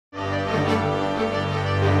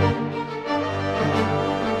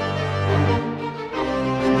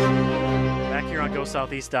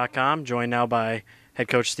SouthEast.com, joined now by head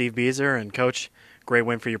coach Steve Beezer. And Coach, great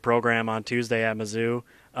win for your program on Tuesday at Mizzou.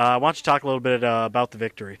 Why don't you talk a little bit about the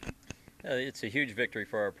victory? It's a huge victory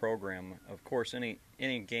for our program. Of course,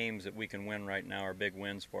 any games that we can win right now are big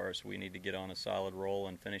wins for us. We need to get on a solid roll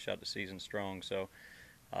and finish out the season strong. So,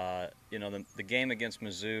 the game against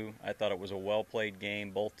Mizzou, I thought it was a well-played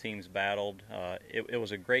game. Both teams battled. It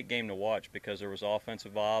was a great game to watch because there was offense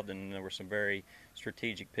involved and there was some very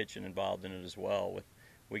strategic pitching involved in it as well.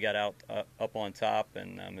 We got out up on top,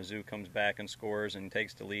 and Mizzou comes back and scores and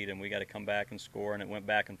takes the lead, and we got to come back and score, and it went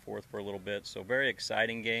back and forth for a little bit. So very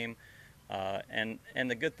exciting game. And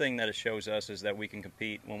the good thing that it shows us is that we can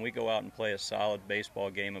compete. When we go out and play a solid baseball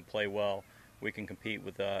game and play well, we can compete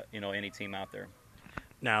with any team out there.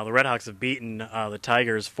 Now, the Redhawks have beaten the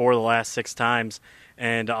Tigers 4 of the last 6 times,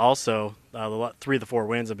 and also 3 of the 4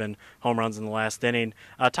 wins have been home runs in the last inning.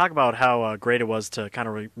 Talk about how great it was to kind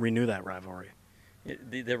of renew that rivalry.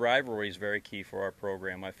 The rivalry is very key for our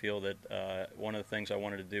program. I feel that one of the things I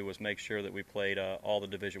wanted to do was make sure that we played all the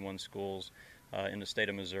Division I schools in the state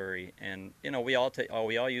of Missouri, and we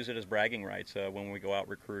all use it as bragging rights when we go out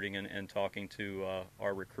recruiting and talking to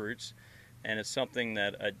our recruits. And it's something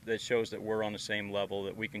that shows that we're on the same level,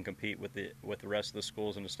 that we can compete with the rest of the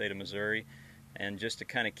schools in the state of Missouri. And just to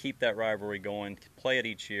kind of keep that rivalry going, play it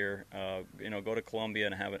each year, go to Columbia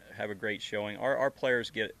and have a great showing. Our players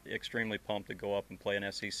get extremely pumped to go up and play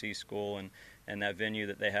an SEC school, and that venue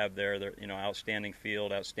that they have there, outstanding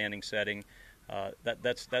field, outstanding setting.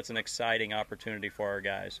 That's an exciting opportunity for our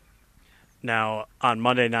guys. Now, on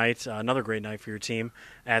Monday night, another great night for your team.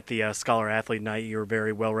 At the Scholar Athlete Night, you were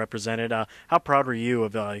very well represented. How proud were you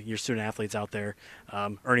of your student athletes out there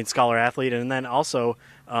earning Scholar Athlete, and then also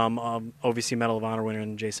OVC Medal of Honor winner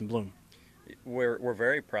Jason Bloom? We're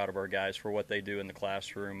very proud of our guys for what they do in the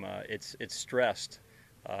classroom. It's stressed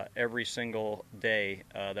every single day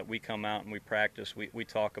that we come out and we practice. We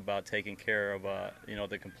talk about taking care of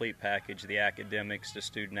the complete package, the academics, the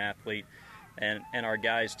student athlete. And our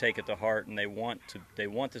guys take it to heart, and they want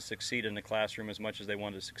to succeed in the classroom as much as they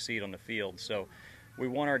want to succeed on the field. So we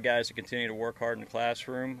want our guys to continue to work hard in the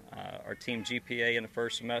classroom. Our team GPA in the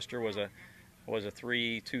first semester was a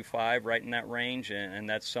 3.25, right in that range, and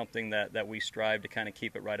that's something that we strive to kind of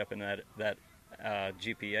keep it right up in that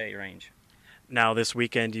GPA range. Now this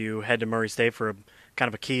weekend you head to Murray State for kind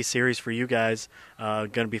of a key series for you guys.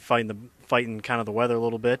 Going to be fighting kind of the weather a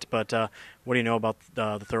little bit, but what do you know about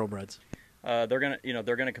the Thoroughbreds? They're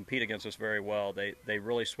gonna compete against us very well. They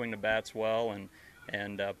really swing the bats well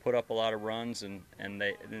and put up a lot of runs, and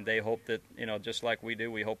they hope that just like we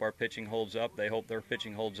do, we hope our pitching holds up. They hope their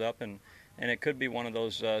pitching holds up, and it could be one of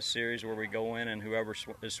those series where we go in and whoever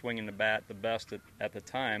is swinging the bat the best at the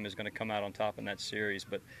time is going to come out on top in that series.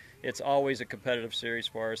 But it's always a competitive series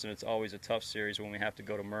for us, and it's always a tough series when we have to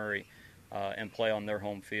go to Murray and play on their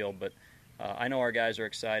home field. But I know our guys are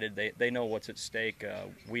excited. They know what's at stake.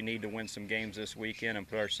 We need to win some games this weekend and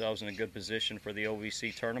put ourselves in a good position for the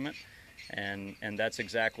OVC tournament, and that's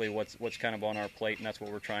exactly what's kind of on our plate, and that's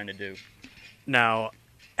what we're trying to do. Now,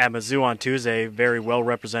 at Mizzou on Tuesday, very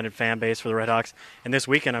well-represented fan base for the Redhawks, and this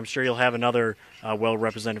weekend I'm sure you'll have another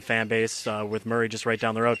well-represented fan base with Murray just right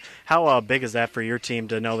down the road. How big is that for your team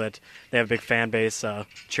to know that they have a big fan base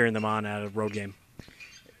cheering them on at a road game?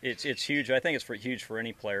 It's huge. I think it's huge for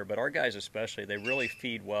any player, but our guys especially. They really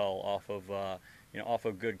feed well off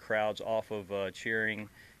of good crowds, off of cheering,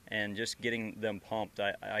 and just getting them pumped.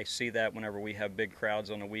 I see that whenever we have big crowds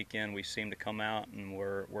on the weekend, we seem to come out and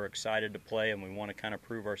we're excited to play, and we want to kind of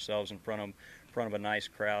prove ourselves in front of a nice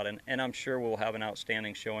crowd. And I'm sure we'll have an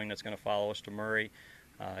outstanding showing that's going to follow us to Murray.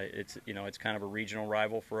 It's kind of a regional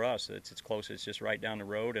rival for us. It's close. It's just right down the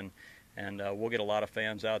road, and we'll get a lot of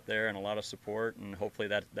fans out there and a lot of support, and hopefully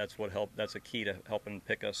that's a key to helping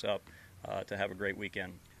pick us up to have a great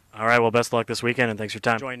weekend. All right, well, best of luck this weekend, and thanks for your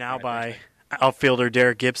time. Joined now by outfielder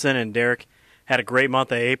Derek Gibson, and Derek had a great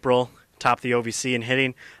month of April, topped the OVC in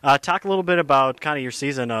hitting. Talk a little bit about kind of your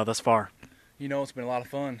season thus far. It's been a lot of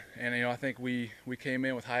fun, and I think we came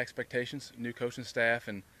in with high expectations, new coaching staff,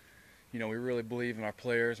 and we really believe in our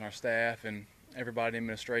players and our staff and everybody in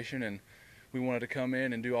administration, and we wanted to come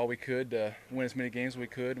in and do all we could to win as many games as we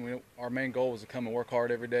could. And our main goal was to come and work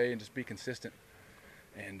hard every day and just be consistent.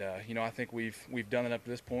 And I think we've done it up to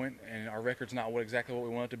this point, and our record's not exactly what we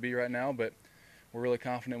want it to be right now, but we're really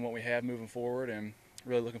confident in what we have moving forward, and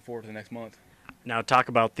really looking forward to the next month. Now talk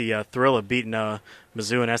about the thrill of beating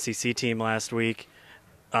Mizzou and SEC team last week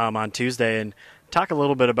on Tuesday, and talk a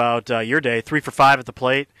little bit about your day. 3 for 5 at the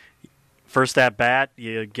plate. First at bat,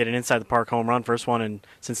 you get an inside the park home run, first one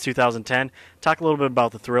since 2010. Talk a little bit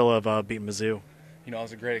about the thrill of beating Mizzou. It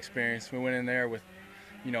was a great experience. We went in there with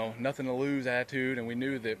nothing to lose attitude, and we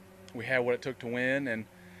knew that we had what it took to win. And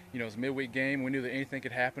it was a midweek game. We knew that anything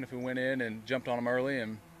could happen if we went in and jumped on them early.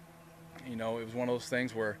 And it was one of those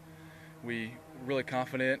things where we really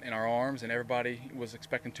confident in our arms, and everybody was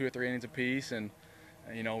expecting 2 or 3 innings apiece. And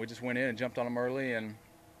we just went in and jumped on them early, and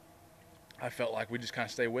I felt like we just kind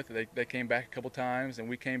of stayed with it. They came back a couple times, and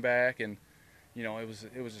we came back, and it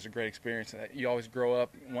was just a great experience. You always grow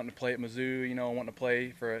up wanting to play at Mizzou, wanting to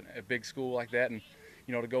play for a big school like that, and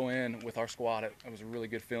to go in with our squad, it was a really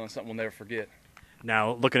good feeling, something we'll never forget.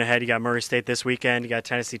 Now, looking ahead, you got Murray State this weekend. You got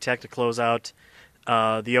Tennessee Tech to close out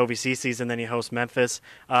the OVC season. Then you host Memphis.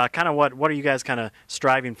 Kind of what are you guys kind of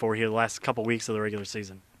striving for here the last couple weeks of the regular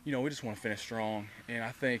season? We just want to finish strong. And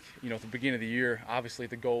I think, at the beginning of the year, obviously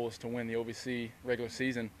the goal is to win the OVC regular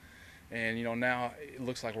season. And, now it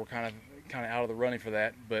looks like we're kind of out of the running for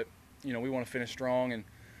that. But, we want to finish strong and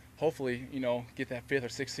hopefully, get that 5th or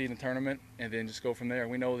 6th seed in the tournament and then just go from there.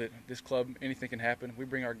 We know that this club, anything can happen. We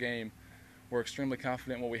bring our game. We're extremely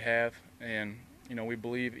confident in what we have, and, we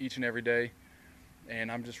believe each and every day.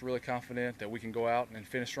 And I'm just really confident that we can go out and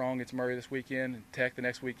finish strong against Murray this weekend and Tech the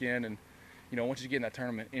next weekend. And, once you get in that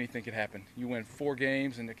tournament, anything can happen. You win 4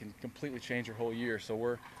 games, and it can completely change your whole year. So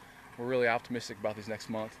we're really optimistic about these next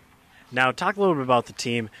month. Now, talk a little bit about the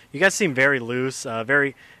team. You guys seem very loose,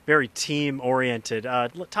 very, very team-oriented.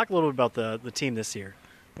 Talk a little bit about the team this year.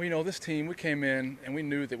 Well, this team, we came in and we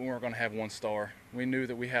knew that we weren't going to have one star. We knew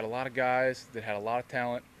that we had a lot of guys that had a lot of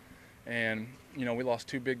talent. And, we lost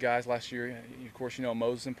 2 big guys last year. Of course,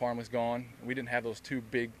 Moses and Parma's gone. We didn't have those 2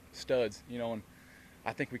 big studs, and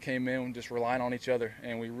I think we came in just relying on each other.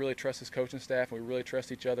 And we really trust this coaching staff. We really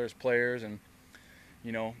trust each other as players. And,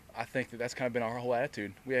 I think that's kind of been our whole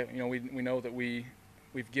attitude. We have, we know that we've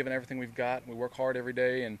given everything we've got. We work hard every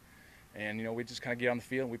day, and we just kind of get on the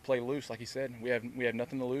field and we play loose, like he said. We have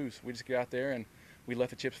nothing to lose. We just get out there and we let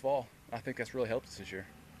the chips fall. I think that's really helped us this year.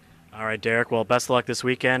 All right, Derek. Well, best of luck this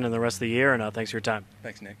weekend and the rest of the year, and thanks for your time.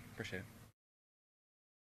 Thanks, Nick. Appreciate it.